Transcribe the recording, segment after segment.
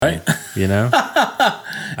you know?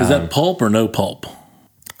 Is that pulp or no pulp?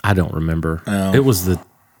 I don't remember. Oh. It was the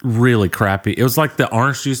really crappy. It was like the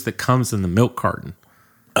orange juice that comes in the milk carton.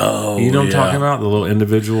 Oh, You know what I'm talking about? The little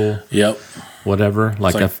individual, Yep. whatever.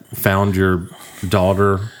 Like I found your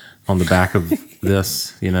daughter on the back of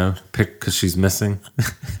this, you know, pick because she's missing.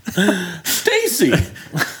 Stacy.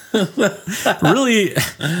 Really,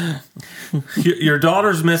 your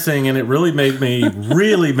daughter's missing, and it really made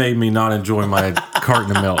me not enjoy my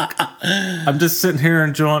carton of milk. I'm just sitting here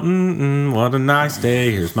enjoying, what a nice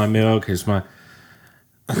day. Here's my milk. Here's my...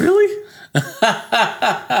 Really?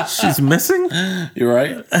 She's missing? You're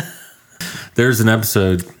right. There's an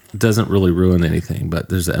episode, doesn't really ruin anything, but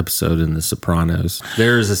there's an episode in The Sopranos.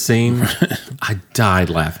 There is a scene, I died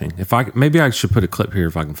laughing. Maybe I should put a clip here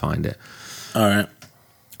if I can find it. All right.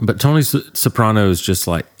 But Tony Soprano is just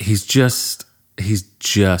like, he's just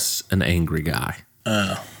an angry guy.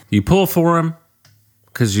 You pull for him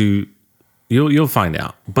because you'll find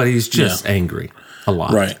out, but he's just angry a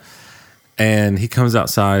lot. Right. And he comes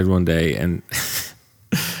outside one day and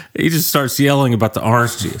he just starts yelling about the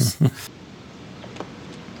orange juice.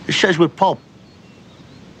 It says with pulp.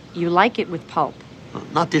 You like it with pulp.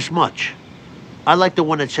 Not this much. I like the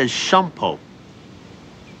one that says some pulp.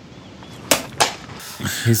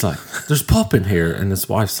 He's like, there's pulp in here. And his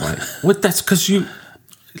wife's like, what? That's because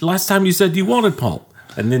last time you said you wanted pulp.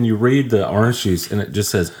 And then you read the orange juice and it just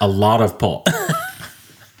says a lot of pulp.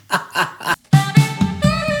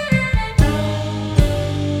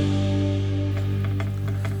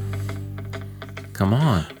 Come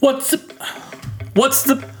on. What's the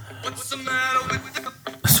matter with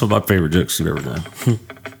That's one of my favorite jokes you've ever done.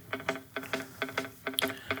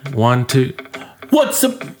 1, 2. What's the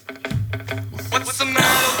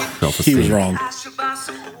matter He was wrong.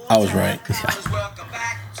 I was right.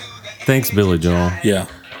 Thanks, Billy Joel. Yeah.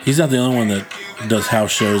 He's not the only one that does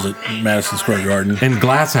house shows at Madison Square Garden. And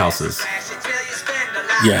glass houses.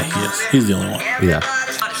 Yeah, he is. He's the only one. Yeah.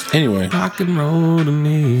 Anyway, Rock and roll to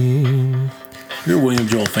me. you're a William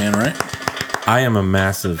Joel fan, right? I am a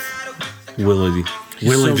massive Willie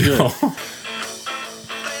so Joel.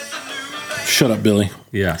 Shut up, Billy.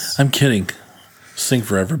 Yes. I'm kidding. Sing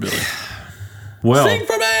forever, Billy. Well, Sing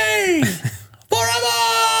for me! Forever!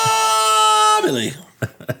 Billy.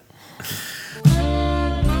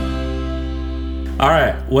 all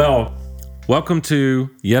right. Well, welcome to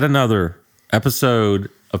yet another episode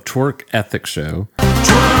of Twerk Ethic Show.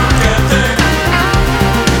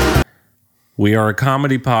 We are a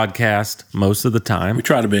comedy podcast most of the time. We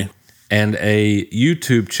try to be. And a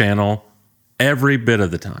YouTube channel every bit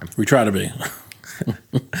of the time. We try to be.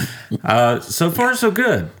 So far, so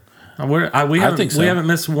good. We think so. We haven't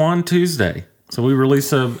missed one Tuesday. So we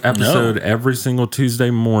release an episode every single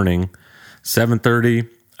Tuesday morning, 7:30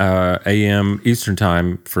 a.m. Eastern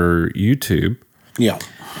Time for YouTube. Yeah.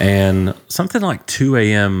 And something like 2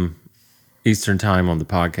 a.m. Eastern Time on the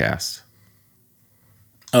podcast.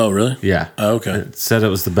 Oh, really? Yeah. Oh, okay. It said it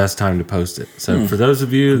was the best time to post it. So for those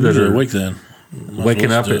of you that Usually are awake then.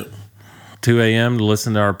 waking up at 2 a.m. to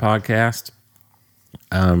listen to our podcast,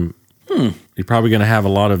 you're probably going to have a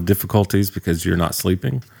lot of difficulties because you're not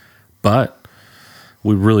sleeping. But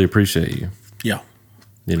we really appreciate you. Yeah.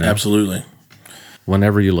 You know, Absolutely.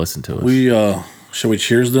 whenever you listen to us. Shall we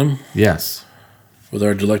cheers them Yes. with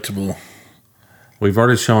our delectable We've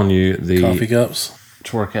already shown you the coffee cups?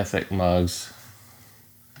 Twerk Ethic mugs.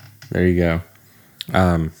 There you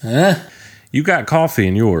go. You got coffee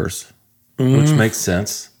in yours, which makes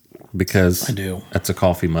sense because I do. That's a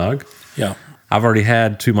coffee mug. Yeah. I've already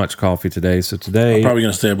had too much coffee today, so today I'm probably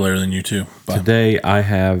going to stay up later than you too. But today I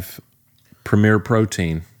have Premier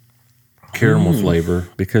Protein caramel flavor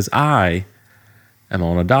because I am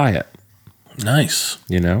on a diet. nice.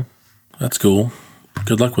 You know, That's cool.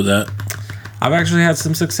 Good luck with that. I've actually had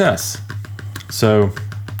some success. So,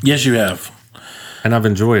 Yes, you have. and I've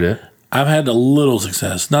enjoyed it. I've had a little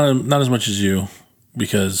success. Not as much as you,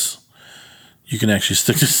 because you can actually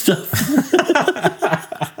stick to stuff.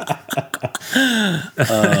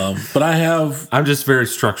 But I have. I'm just very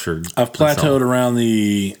structured. I've plateaued around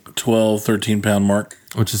the 12, 13 pound mark.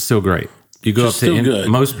 Which is still great. You go Which up is to still good.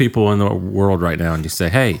 most people in the world right now and you say,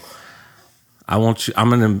 hey, I'm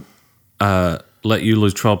going to let you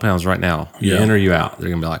lose 12 pounds right now. You Yeah. in or you out? They're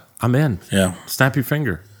going to be like, I'm in. Yeah, Snap your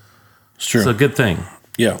finger. it's true. It's a good thing.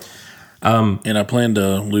 Yeah. And I plan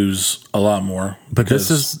to lose a lot more. But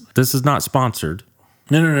because- this is not sponsored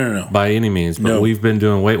no. by any means. But No. we've been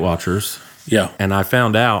doing Weight Watchers. Yeah. And I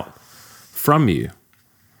found out from you.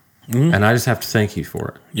 And I just have to thank you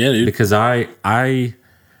for it. Yeah, dude. Because I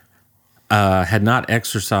had not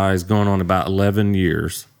exercised going on about 11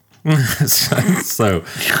 years. So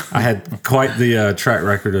I had quite the track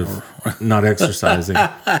record of not exercising.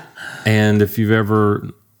 And if you've ever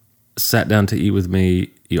sat down to eat with me,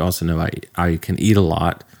 you also know I can eat a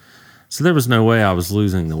lot. So there was no way I was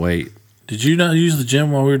losing the weight. Did you not use the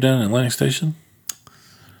gym while we were down at Atlantic Station?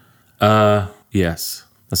 Yes.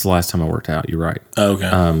 That's the last time I worked out. You're right. Oh,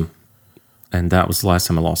 okay. And that was the last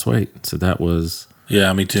time I lost weight. So that was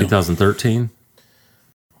yeah, me too. 2013.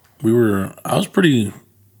 I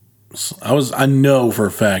know for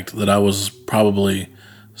a fact that I was probably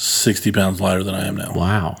 60 pounds lighter than I am now.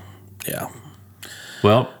 Wow. Yeah.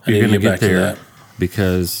 Well, I need you're to going to get get back to there that.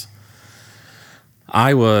 because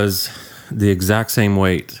I was the exact same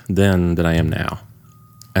weight then that I am now.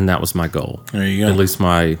 And that was my goal. There you go. At least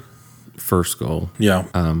my first goal. Yeah.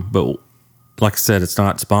 But like I said, it's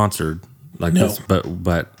not sponsored like No. this.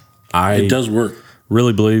 But I It does work.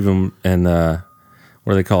 really believe in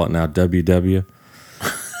what do they call it now? WW?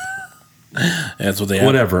 That's what they have.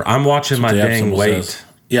 Whatever. I'm watching my The app dang symbol weight. says.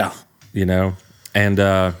 Yeah. You know, and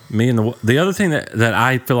me and the other thing that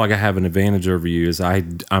I feel like I have an advantage over you is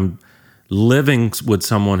I'm living with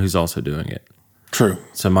someone who's also doing it. True.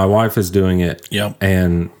 So my wife is doing it. Yep.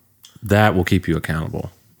 And that will keep you accountable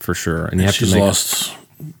for sure. And you have She's to make lost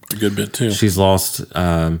a good bit too. she's lost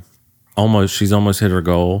she's almost hit her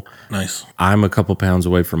goal. Nice. I'm a couple pounds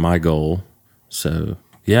away from my goal. So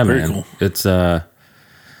yeah, Very man. cool.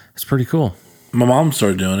 It's pretty cool. My mom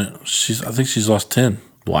started doing it. I think she's lost 10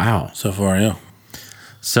 Wow. so far. Yeah.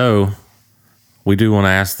 So we do want to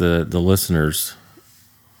ask the listeners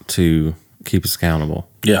to keep us accountable.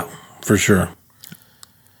 Yeah, for sure.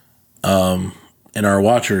 And our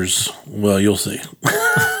watchers, well, you'll see.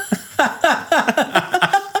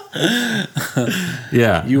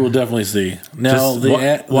 Yeah. You will definitely see. Now,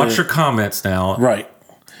 Just watch your comments now. right.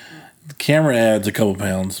 The camera adds a couple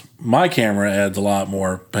pounds. My camera adds a lot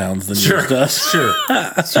more pounds than yours does. Sure.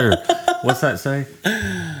 Sure. What's that say?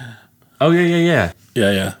 Oh, yeah.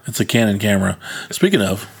 Yeah. It's a Canon camera. Speaking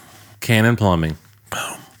of, Cannon Plumbing.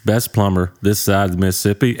 Best plumber this side of the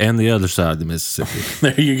Mississippi and the other side of the Mississippi.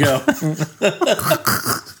 there you go.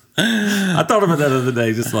 I thought about that the other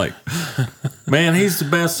day, just like, man, he's the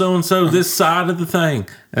best so-and-so this side of the thing.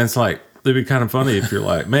 And it's like, it'd be kind of funny if you're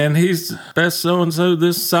like, man, he's the best so-and-so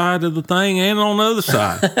this side of the thing and on the other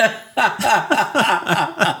side.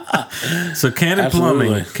 So Cannon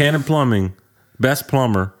Plumbing, best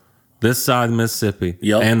plumber this side of the Mississippi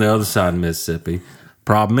and the other side of Mississippi.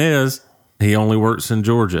 Problem is, he only works in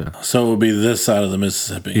Georgia. So it would be this side of the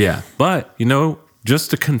Mississippi. Yeah. But, just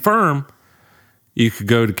to confirm, you could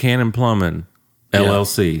go to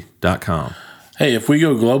CannonPlumbingLLC.com. Hey, if we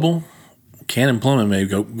go global, Canon Plumbing may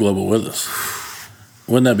go global with us.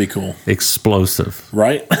 Wouldn't that be cool? Explosive.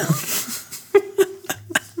 Right?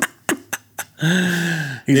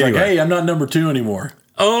 He's like, Anyway. hey, I'm not number 2 anymore.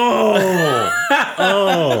 Oh.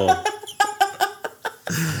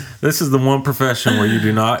 This is the one profession where you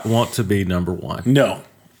do not want to be number 1. No.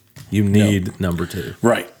 You need number 2.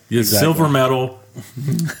 Right. The Exactly. silver medal,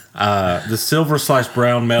 the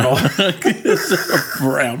silver/brown medal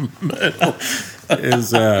Brown metal.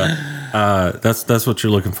 is that's what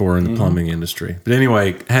you're looking for in the plumbing industry. But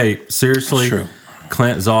anyway, hey, seriously, True.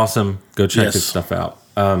 Clint is awesome. Go check Yes. his stuff out.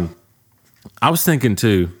 I was thinking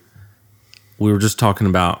too. We were just talking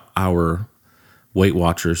about our Weight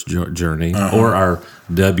Watchers journey or our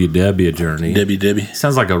WW journey. Debbie.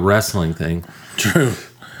 Sounds like a wrestling thing, True.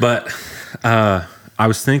 but I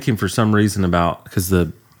was thinking for some reason about because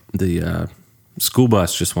the school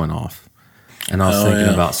bus just went off, and I was thinking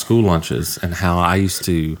yeah. about school lunches and how I used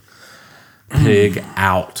to pig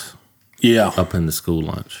out Yeah. up in the school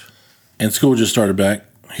lunch. And school just started back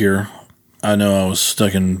here. I know I was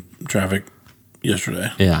stuck in traffic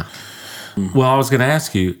yesterday. Yeah. Well, I was going to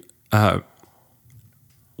ask you,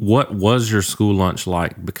 what was your school lunch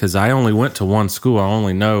like? Because I only went to one school. I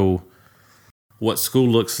only know what school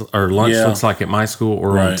lunch Yeah. looks like at my school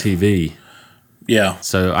or on Right. TV. Yeah.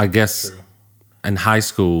 So I guess in high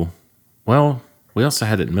school, well, we also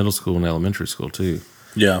had it in middle school and elementary school too.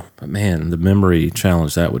 Yeah. But man, the memory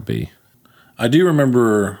challenge that would be. I do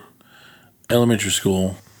remember elementary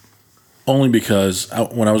school only because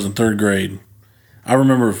when I was in 3rd grade, I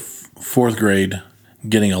remember 4th grade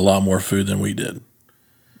getting a lot more food than we did.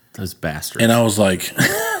 Those bastards. And I was like,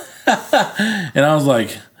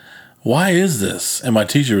 why is this? And my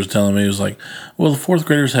teacher was telling me, it was like, well, the 4th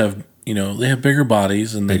graders have, they have bigger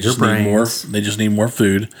bodies and they Bigger just need more. brains. They just need more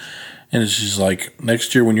food. And it's just like,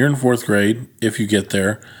 next year when you're in 4th grade, if you get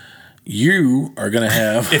there, you are going to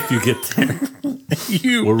have. if you get there,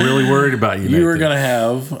 you we're really worried about you. you are going to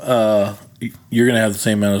have you're going to have the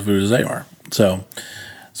same amount of food as they are. So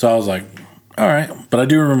So I was like, all right. But I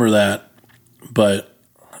do remember that. But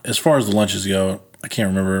as far as the lunches go, I can't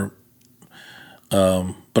remember.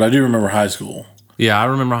 But I do remember high school. Yeah, I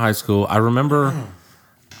remember high school. I remember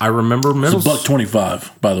middle It's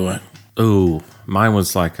 $1.25, by the way. Ooh, mine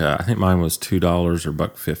was like I think mine was $2 or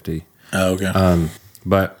 $1.50. Oh, okay.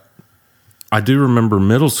 But I do remember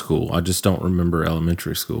middle school. I just don't remember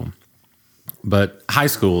elementary school. But high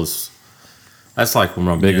school that's like where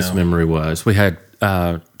my biggest memory was. We had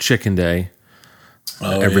chicken day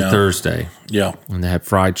every Thursday. Yeah. And they had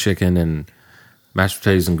fried chicken and mashed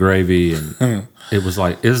potatoes and gravy, and it was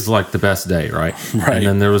like the best day, right? Right. And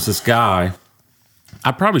then there was this guy.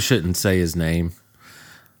 I probably shouldn't say his name,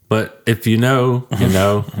 but if you know, you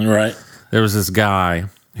know. Right. There was this guy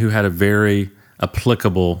who had a very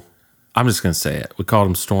applicable. I'm just going to say it. We called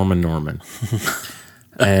him Stormin' Norman,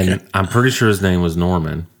 and I'm pretty sure his name was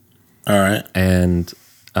Norman. All right. And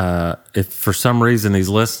if for some reason he's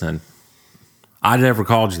listening, I never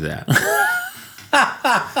called you that.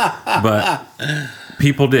 But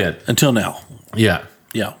people did. Until now. Yeah.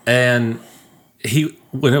 Yeah. And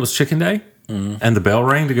when it was chicken day and the bell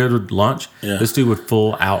rang to go to lunch, this dude would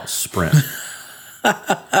full out sprint.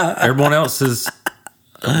 Everyone else is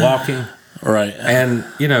walking. Right. And,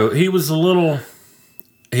 he's a little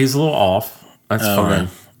off. That's fine.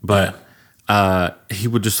 Okay. But he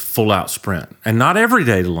would just full out sprint. And not every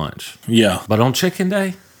day to lunch. Yeah. But on chicken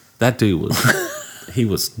day, that dude he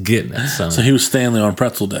was getting it, son. So he was Stanley on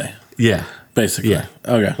pretzel day, Yeah. basically. Yeah.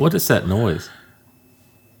 Okay. What is that noise?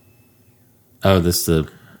 Oh, this is the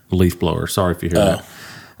leaf blower. Sorry if you hear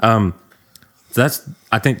that. That's,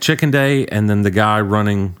 I think, chicken day, and then the guy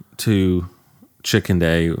running to chicken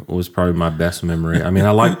day was probably my best memory. I mean,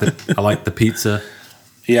 I like the pizza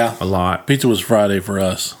Yeah. a lot. Pizza was Friday for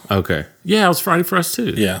us. Okay. Yeah, it was Friday for us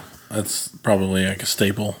too. Yeah. That's probably like a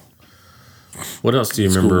staple. What else do you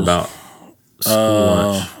remember about school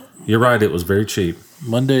lunch? You're right, it was very cheap.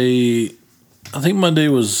 Monday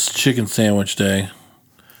was chicken sandwich day.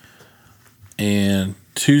 And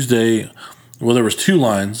Tuesday, well, there was two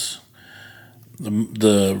lines.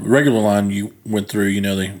 The regular line you went through,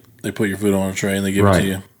 they put your food on a tray and they give it to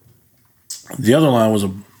you. The other line was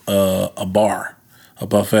a bar, a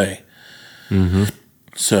buffet. Mm-hmm.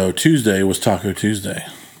 So Tuesday was Taco Tuesday.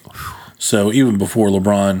 So even before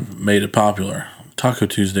LeBron made it popular, Taco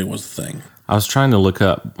Tuesday was the thing. I was trying to look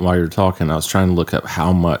up, while you were talking,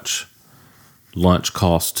 how much lunch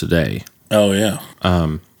costs today. Oh, yeah.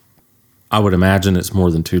 I would imagine it's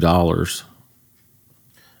more than $2.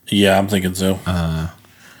 Yeah, I'm thinking so. I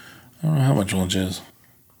don't know how much lunch is.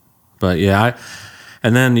 But yeah,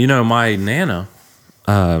 and then, my Nana,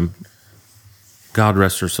 God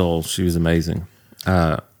rest her soul, she was amazing.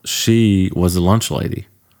 She was a lunch lady.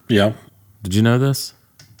 Yeah. Did you know this?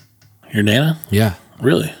 Your Nana? Yeah.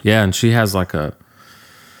 Really? Yeah, and she has like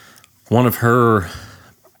one of her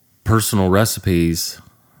personal recipes,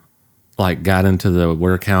 like got into the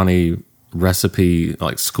Ware County recipe,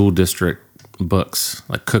 like school district books,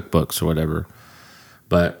 like cookbooks or whatever.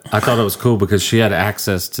 But I thought it was cool because she had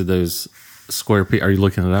access to those square pieces. Are you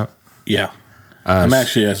looking it up? Yeah. I'm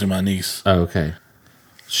actually asking my niece. Oh, okay.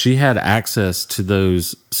 She had access to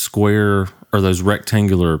those square or those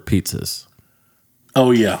rectangular pizzas.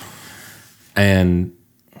 Oh, yeah. And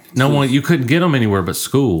you couldn't get them anywhere but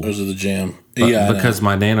school. Those are the jam. But yeah. because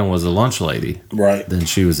my Nana was a lunch lady. Right. Then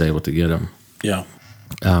she was able to get them. Yeah.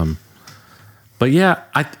 But yeah,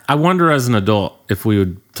 I wonder as an adult if we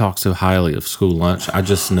would talk so highly of school lunch. I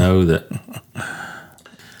just know that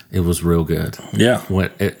it was real good. Yeah.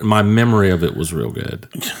 My memory of it was real good.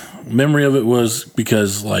 Memory of it was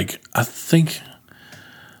because, I think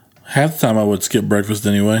half the time I would skip breakfast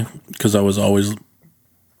anyway because I was always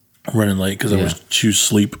running late because I would choose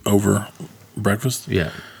sleep over breakfast.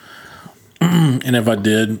 Yeah. And if I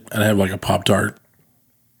did, I'd have a Pop-Tart.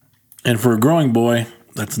 And for a growing boy,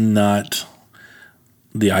 that's not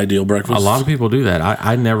the ideal breakfast. A lot of people do that.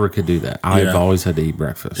 I never could do that. I've always had to eat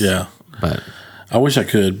breakfast. Yeah. But I wish I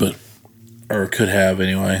could, or could have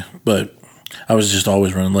anyway. But I was just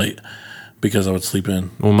always running late because I would sleep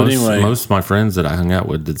in. Well, most of my friends that I hung out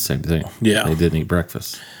with did the same thing. Yeah. They didn't eat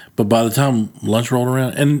breakfast. But by the time lunch rolled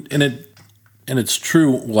around, and it's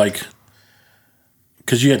true,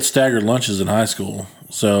 because you had staggered lunches in high school.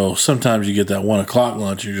 So sometimes you get that 1 o'clock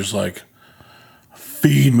lunch, you're just like,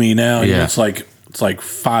 feed me now. Yeah. It's like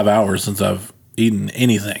 5 hours since I've eaten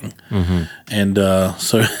anything. Mm-hmm. And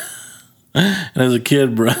so, and as a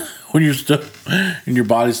kid, bro, when you're still, and your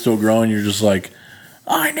body's still growing, you're just like,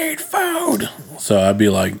 I need food. So I'd be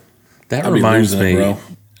like, That reminds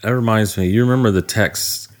me. You remember the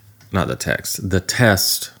test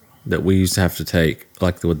that we used to have to take,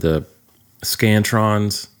 like with the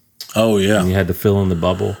Scantrons. Oh yeah. And you had to fill in the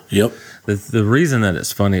bubble. Yep. The reason that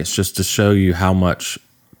it's funny, it's just to show you how much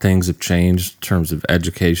things have changed in terms of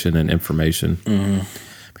education and information. Mm-hmm.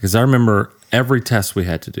 Because I remember every test we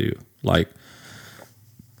had to do, like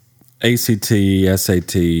ACT,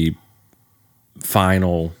 SAT,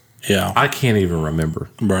 final. Yeah. I can't even remember.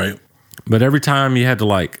 Right. But every time you had to,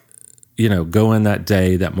 like, you know, go in that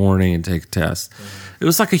day, that morning and take a test, it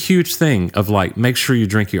was like a huge thing of like, make sure you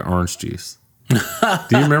drink your orange juice. Do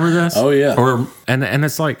you remember this? Oh yeah. Or and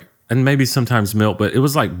it's like, and maybe sometimes milk, but it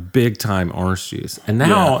was like big time orange juice. And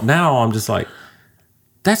now I'm just like,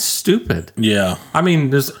 that's stupid. Yeah. I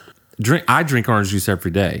mean, I drink orange juice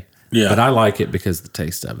every day. Yeah. But I like it because of the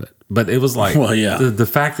taste of it. But it was like, well, yeah. the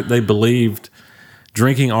fact that they believed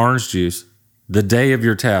drinking orange juice the day of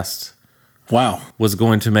your test, wow, was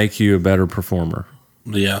going to make you a better performer.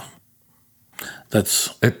 Yeah.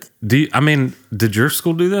 That's it. Did your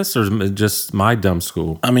school do this, or just my dumb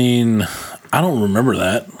school? I mean, I don't remember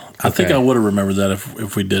that. I think I would have remembered that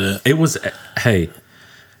if we did it. It was,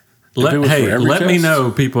 let me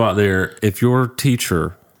know, people out there, if your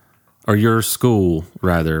teacher or your school,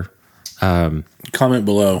 rather, comment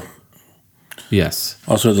below. Yes.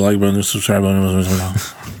 Also, the like button, the subscribe button.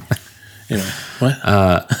 Anyway,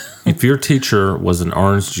 what? If your teacher was an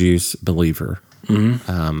orange juice believer,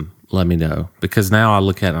 let me know, because now I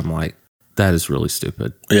look at it, I'm like, that is really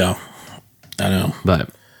stupid. Yeah, I know.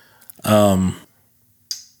 But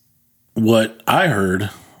what I heard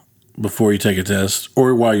before you take a test,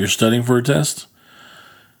 or while you're studying for a test,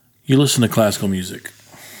 you listen to classical music.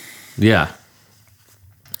 Yeah,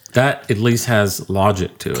 that at least has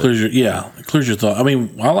logic to it. It clears your thought. I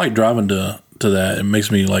mean, I like driving to that. It makes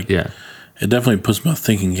me like, it definitely puts my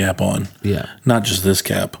thinking cap on. Yeah, not just this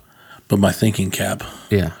cap, but my thinking cap.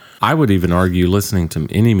 Yeah. I would even argue listening to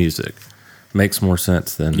any music makes more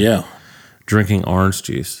sense than drinking orange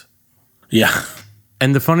juice. Yeah.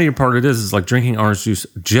 And the funnier part of it is like drinking orange juice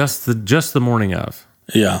just the morning of.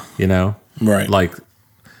 Yeah. You know? Right. Like,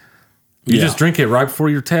 you just drink it right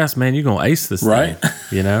before your test, man. You're going to ace this thing.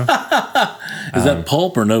 You know? Is that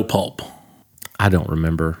pulp or no pulp? I don't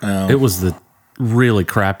remember. Oh. It was the really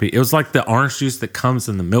crappy. It was like the orange juice that comes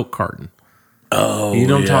in the milk carton. Oh, you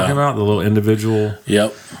know what I'm talking about? The little individual.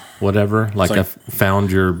 Yep. Whatever. Like I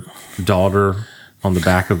found your daughter on the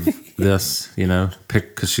back of this, you know,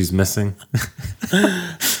 because she's missing.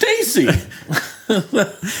 Stacy!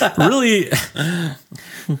 Really,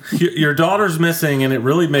 your daughter's missing, and it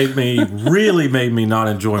really made me not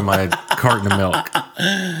enjoy my carton of milk.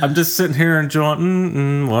 I'm just sitting here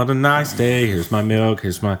enjoying, what a nice day. Here's my milk.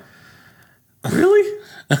 Here's my... Really?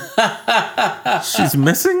 She's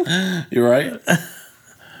missing? You're right.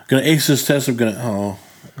 Gonna ace this test. I'm gonna...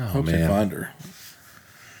 hope man. they find her.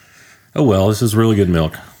 Oh, well, this is really good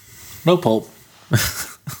milk. No pulp.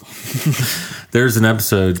 There's an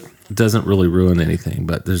episode, doesn't really ruin anything,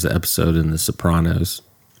 but there's an episode in The Sopranos,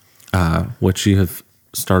 which you have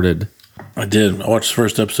started. I did. I watched the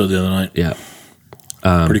first episode the other night. Yeah.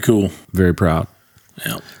 Pretty cool. Very proud.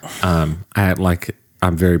 Yeah.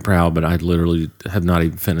 I'm very proud, but I literally have not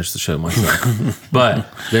even finished the show myself. But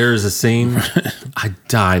there is a scene, I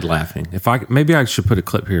died laughing. Maybe I should put a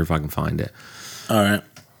clip here if I can find it. All right.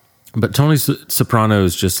 But Tony Soprano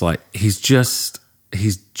is just like, he's just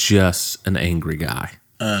an angry guy.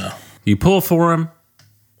 You pull for him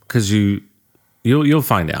because you'll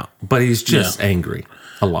find out. But he's just angry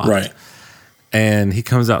a lot. Right. And he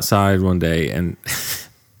comes outside one day and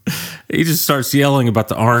he just starts yelling about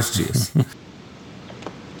the orange juice.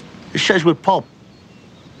 It says with pulp.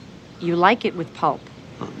 You like it with pulp.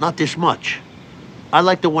 Not this much. I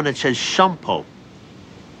like the one that says some pulp.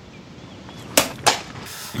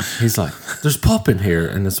 He's like, there's pulp in here.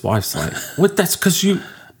 And his wife's like, what? That's because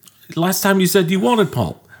last time you said you wanted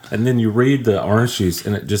pulp. And then you read the orange juice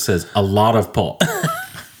and it just says a lot of pulp.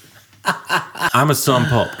 I'm a some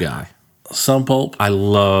pulp guy. Some pulp? I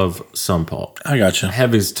love some pulp. I got you.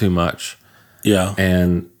 Heavy's too much. Yeah.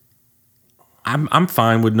 And I'm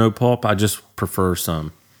fine with no pulp. I just prefer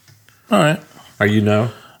some. All right. Are you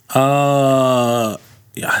no?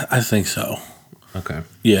 Yeah, I think so. Okay.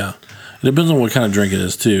 Yeah. It depends on what kind of drink it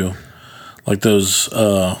is too. Like those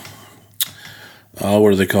what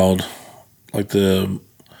are they called? Like I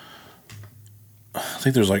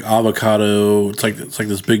think there's like avocado. It's like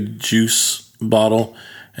this big juice bottle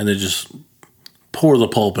and they just pour the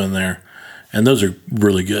pulp in there. And those are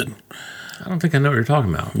really good. I don't think I know what you're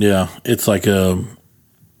talking about. Yeah, it's like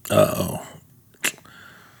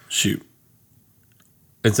shoot.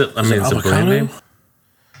 Is it? I mean, it's a avocado? brand name.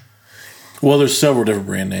 Well, there's several different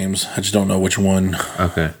brand names. I just don't know which one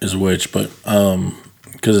is which, but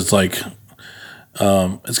because it's like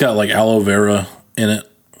it's got like aloe vera in it.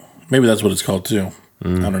 Maybe that's what it's called too. I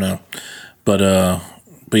don't know, but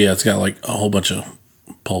yeah, it's got like a whole bunch of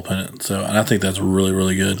pulp in it. So, and I think that's really,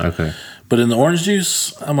 really good. Okay. But in the orange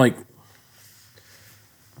juice, I'm like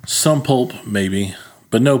some pulp maybe,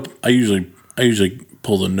 but no. I usually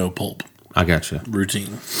pull the no pulp. I got you.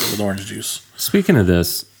 Routine with orange juice. Speaking of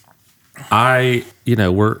this,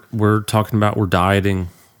 we're talking about we're dieting.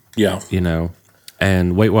 Yeah.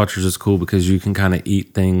 And Weight Watchers is cool because you can kind of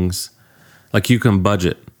eat things like you can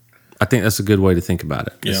budget. I think that's a good way to think about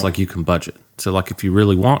it. It's like you can budget. So like if you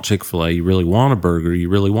really want Chick-fil-A, you really want a burger, you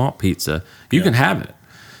really want pizza, you can have it.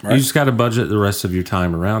 Right. You just got to budget the rest of your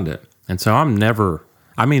time around it. And so I'm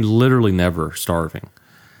literally never starving.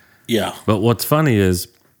 Yeah. But what's funny is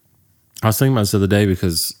I was thinking about this the other day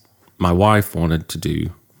because my wife wanted to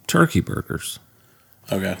do turkey burgers.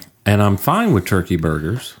 Okay. And I'm fine with turkey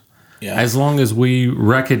burgers as long as we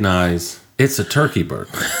recognize it's a turkey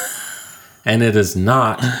burger. And it is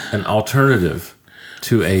not an alternative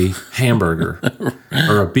to a hamburger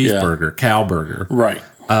or a beef burger, cow burger. Right.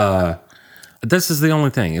 This is the only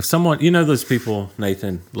thing. If someone, those people,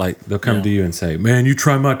 Nathan, like they'll come to you and say, man, you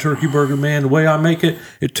try my turkey burger, man, the way I make it,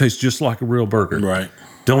 it tastes just like a real burger. Right.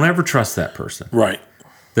 Don't ever trust that person. Right.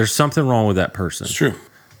 There's something wrong with that person. It's true.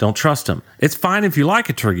 Don't trust them. It's fine if you like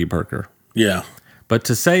a turkey burger. Yeah. But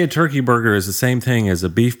to say a turkey burger is the same thing as a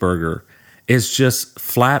beef burger is just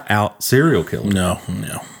flat out serial killer. No.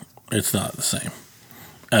 It's not the same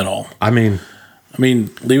at all. I mean,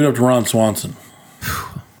 leave it up to Ron Swanson.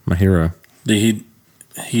 My hero. He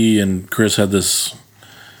and Chris had this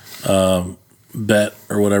bet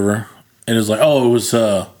or whatever. And it was like, it was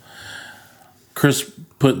Chris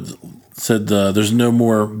said there's no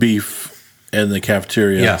more beef in the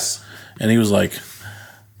cafeteria. Yes. And he was like,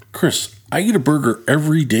 Chris, I eat a burger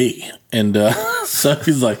every day. And so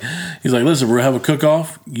he's like, listen, we're gonna have a cook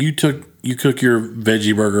off. You cook your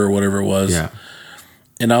veggie burger or whatever it was. Yeah.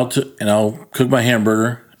 And I'll cook my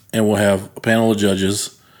hamburger and we'll have a panel of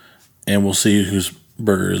judges and we'll see whose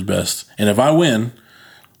burger is best. And if I win,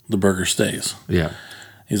 the burger stays. Yeah.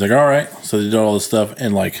 He's like, all right. So they did all this stuff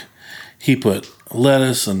and like he put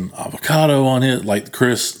lettuce and avocado on it, like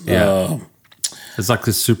Chris. Yeah. It's like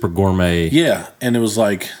this super gourmet. Yeah. And it was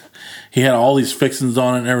like he had all these fixings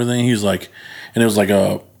on it and everything. He was like, and it was like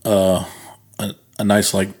a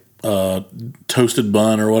nice like toasted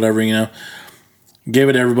bun or whatever, Gave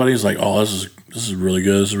it to everybody. He's like, oh, this is really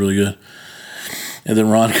good. This is really good. And then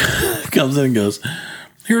Ron comes in and goes,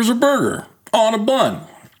 here's a burger on a bun.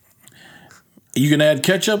 You can add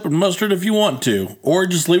ketchup and mustard if you want to, or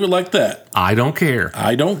just leave it like that. I don't care.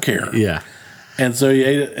 I don't care. Yeah. And so he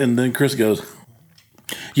ate it, and then Chris goes,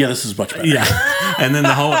 yeah, this is much better. Yeah. And then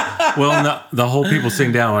the whole people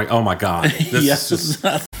sitting down like, oh my God. This is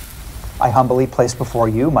just... I humbly place before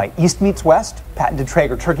you my East Meets West patented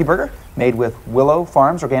Traeger turkey burger made with Willow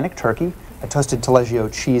Farms organic turkey, a toasted Taleggio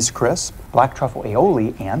cheese crisp, black truffle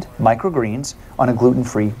aioli, and microgreens on a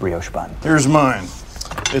gluten-free brioche bun. Here's mine.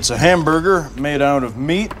 It's a hamburger made out of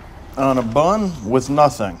meat on a bun with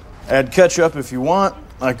nothing. Add ketchup if you want.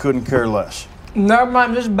 I couldn't care less. Never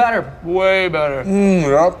mind, this is better. Way better.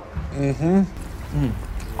 Yep.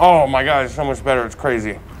 Oh my God, it's so much better. It's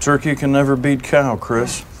crazy. Turkey can never beat cow,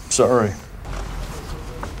 Chris. Sorry.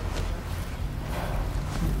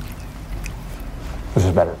 This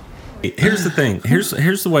is better. Here's the thing. Here's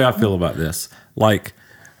the way I feel about this. Like,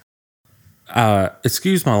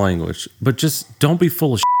 excuse my language, but just don't be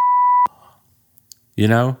full of shit.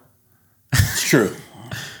 It's true.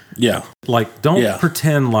 Yeah. Like, don't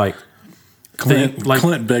pretend like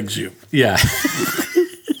Clint begs you. Yeah.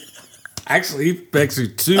 Actually, he begs you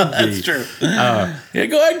to be. That's true. Yeah,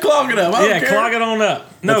 go ahead and clog it up. I don't care. Clog it on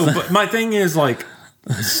up. No, but my thing is like,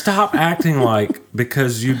 stop acting like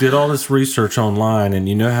because you did all this research online and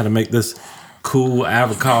you know how to make this cool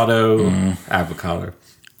avocado or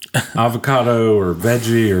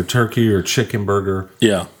veggie or turkey or chicken burger.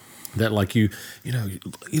 Yeah. That like you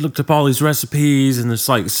looked up all these recipes and it's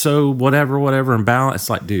like so whatever and balance. It's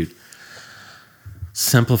like, dude,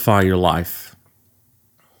 simplify your life.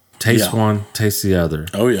 Taste one, taste the other.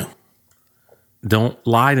 Oh yeah. Don't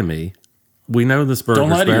lie to me. We know this burger's better.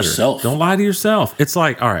 Don't lie to yourself. Don't lie to yourself. It's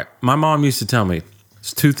like, all right, my mom used to tell me,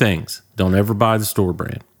 it's two things. Don't ever buy the store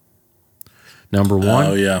brand. Number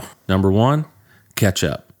one,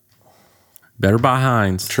 ketchup. Better buy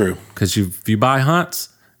Heinz. True. Because if you buy Hunt's,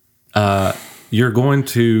 you're going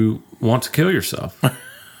to want to kill yourself.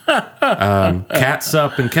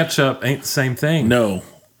 Catsup and ketchup ain't the same thing. No,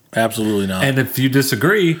 absolutely not. And if you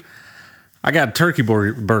disagree, I got a turkey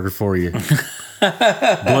burger for you.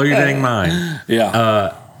 Blow your dang mind.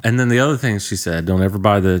 Yeah. And then the other thing she said, don't ever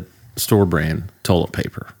buy the store brand toilet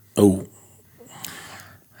paper. Oh.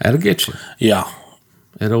 That'll get you. Yeah.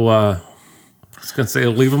 It'll, I was going to say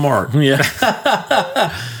it'll leave a mark. Yeah.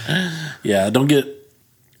 Yeah. Don't get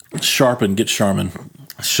sharpened. Get Charmin.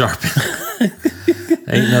 Sharp.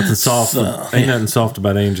 Ain't nothing soft. Ain't nothing soft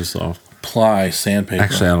about Angel Soft. Ply sandpaper.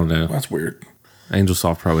 Actually, I don't know. That's weird. Angel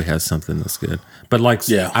Soft probably has something that's good. But like,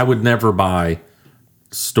 Yeah. I would never buy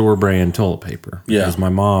store brand toilet paper. Yeah. Because my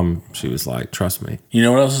mom, she was like, trust me. You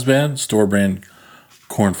know what else is bad? Store brand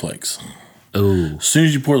cornflakes. Ooh. As soon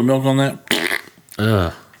as you pour the milk on that,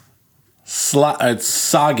 Ugh. it's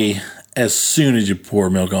soggy as soon as you pour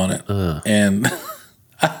milk on it. And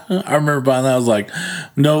I remember buying that. I was like,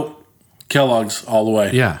 nope, Kellogg's all the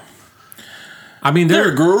way. Yeah. I mean,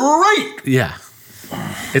 They're great. Yeah.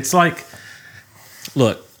 It's like,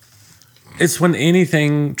 look, it's when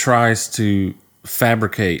anything tries to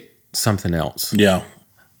fabricate something else. Yeah.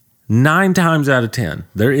 9 times out of 10,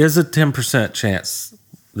 there is a 10% chance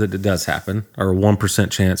that it does happen, or a 1%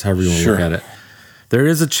 chance, however you want to Sure. look at it. There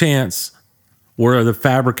is a chance where the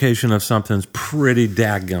fabrication of something's pretty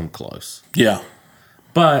dadgum close. Yeah.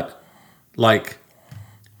 But, like,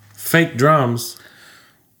 fake drums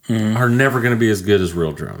are never going to be as good as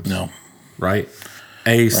real drums. No. Right?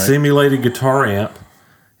 A simulated guitar amp,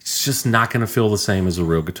 it's just not going to feel the same as a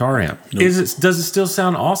real guitar amp. Nope. Does it still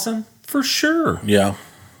sound awesome? For sure. Yeah.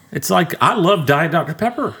 It's like, I love Diet Dr.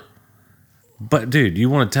 Pepper. But, dude, you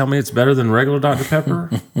want to tell me it's better than regular Dr.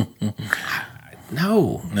 Pepper?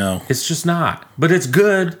 No. No. It's just not. But it's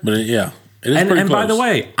good. But it is And pretty by the close.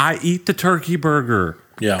 way, I eat the turkey burger.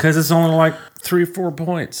 Yeah. Because it's only like 3 or 4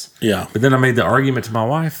 points. Yeah. But then I made the argument to my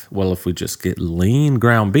wife, well, if we just get lean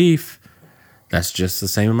ground beef, that's just the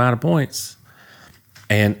same amount of points.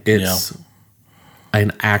 And it's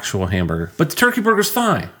an actual hamburger. But the turkey burger's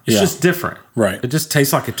fine. It's just different. Right. It just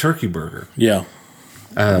tastes like a turkey burger. Yeah.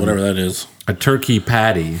 Whatever that is. A turkey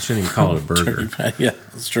patty. You shouldn't even call it a burger. Yeah,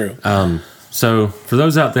 that's true. So for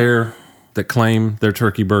those out there that claim their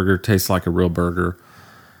turkey burger tastes like a real burger,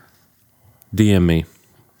 DM me.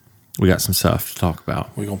 We got some stuff to talk about.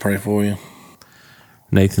 We're going to pray for you.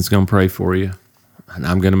 Nathan's going to pray for you, and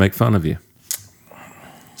I'm going to make fun of you.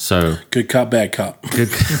 So Good cop, bad cop. good.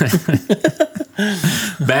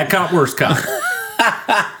 Bad cop, worst cop.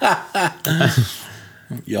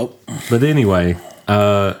 Yep. But anyway,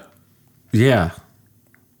 yeah.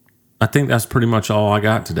 I think that's pretty much all I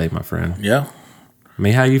got today, my friend. Yeah. I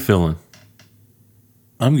mean, how you feeling?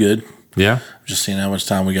 I'm good. Yeah? Just seeing how much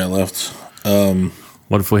time we got left.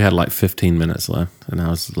 What if we had like 15 minutes left and I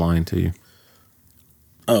was lying to you?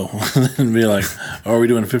 Oh, then be like, are we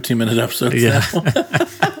doing 15-minute episodes? Yeah.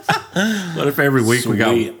 now? What if every week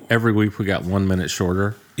Sweet. we got 1 minute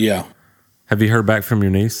shorter? Yeah. Have you heard back from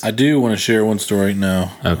your niece? I do want to share one story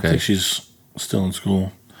now. Okay. I think she's still in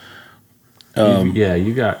school. Yeah,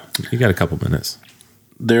 you got a couple minutes.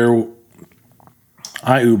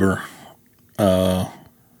 I Uber.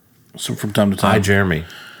 So from time to time. Hi, Jeremy.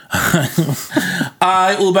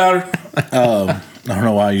 I Uber. I don't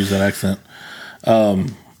know why I use that accent.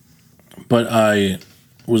 But I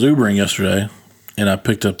was Ubering yesterday, and I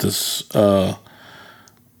picked up this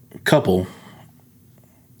couple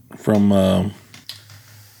from a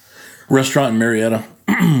restaurant in Marietta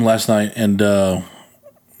last night, and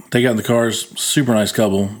they got in the cars. Super nice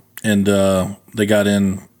couple, and they got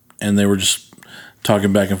in, and they were just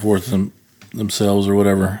talking back and forth themselves or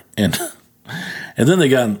whatever, and then they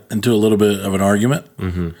got into a little bit of an argument,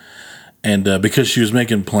 and because she was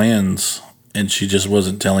making plans and she just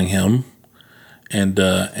wasn't telling him, and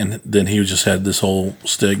then he just had this whole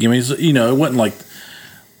stick. I mean, it wasn't like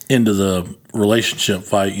into the relationship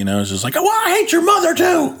fight, it's just like, oh, I hate your mother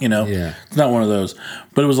too, Yeah. It's not one of those,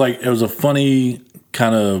 but it was a funny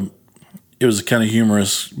kind of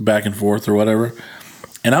humorous back and forth or whatever,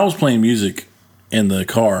 and I was playing music in the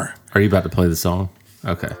car. Are you about to play the song?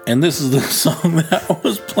 Okay. And this is the song that I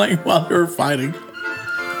was playing while they were fighting.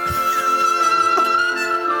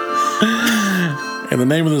 And the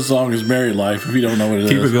name of the song is Married Life, if you don't know what it is.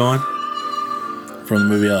 Keep it going. From the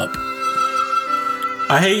movie Up.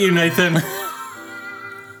 I hate you, Nathan.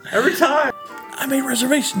 Every time. I made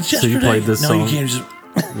reservations So yesterday. you played this no, song you can't just...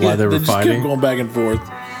 while they were just fighting? kept going back and forth.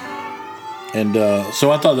 And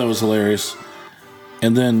so I thought that was hilarious.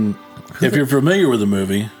 And then, if you're familiar with the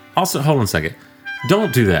movie... Also, hold on a second.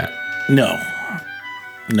 Don't do that. No,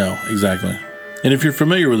 exactly. And if you're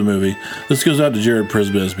familiar with the movie, this goes out to Jared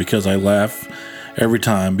Prisbez because I laugh every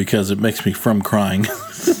time because it makes me from crying.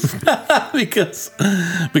 because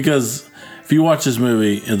If you watch this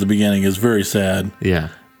movie at the beginning, it's very sad. Yeah.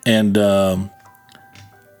 And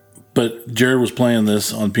but Jared was playing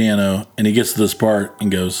this on piano, and he gets to this part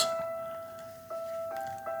and goes,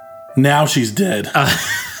 "Now she's dead."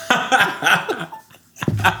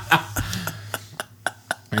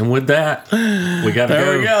 And with that, we got to go.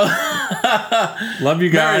 There we go. Love you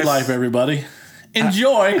guys. Married life, everybody.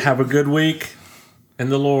 Enjoy. Have a good week in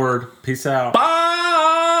the Lord. Peace out. Bye.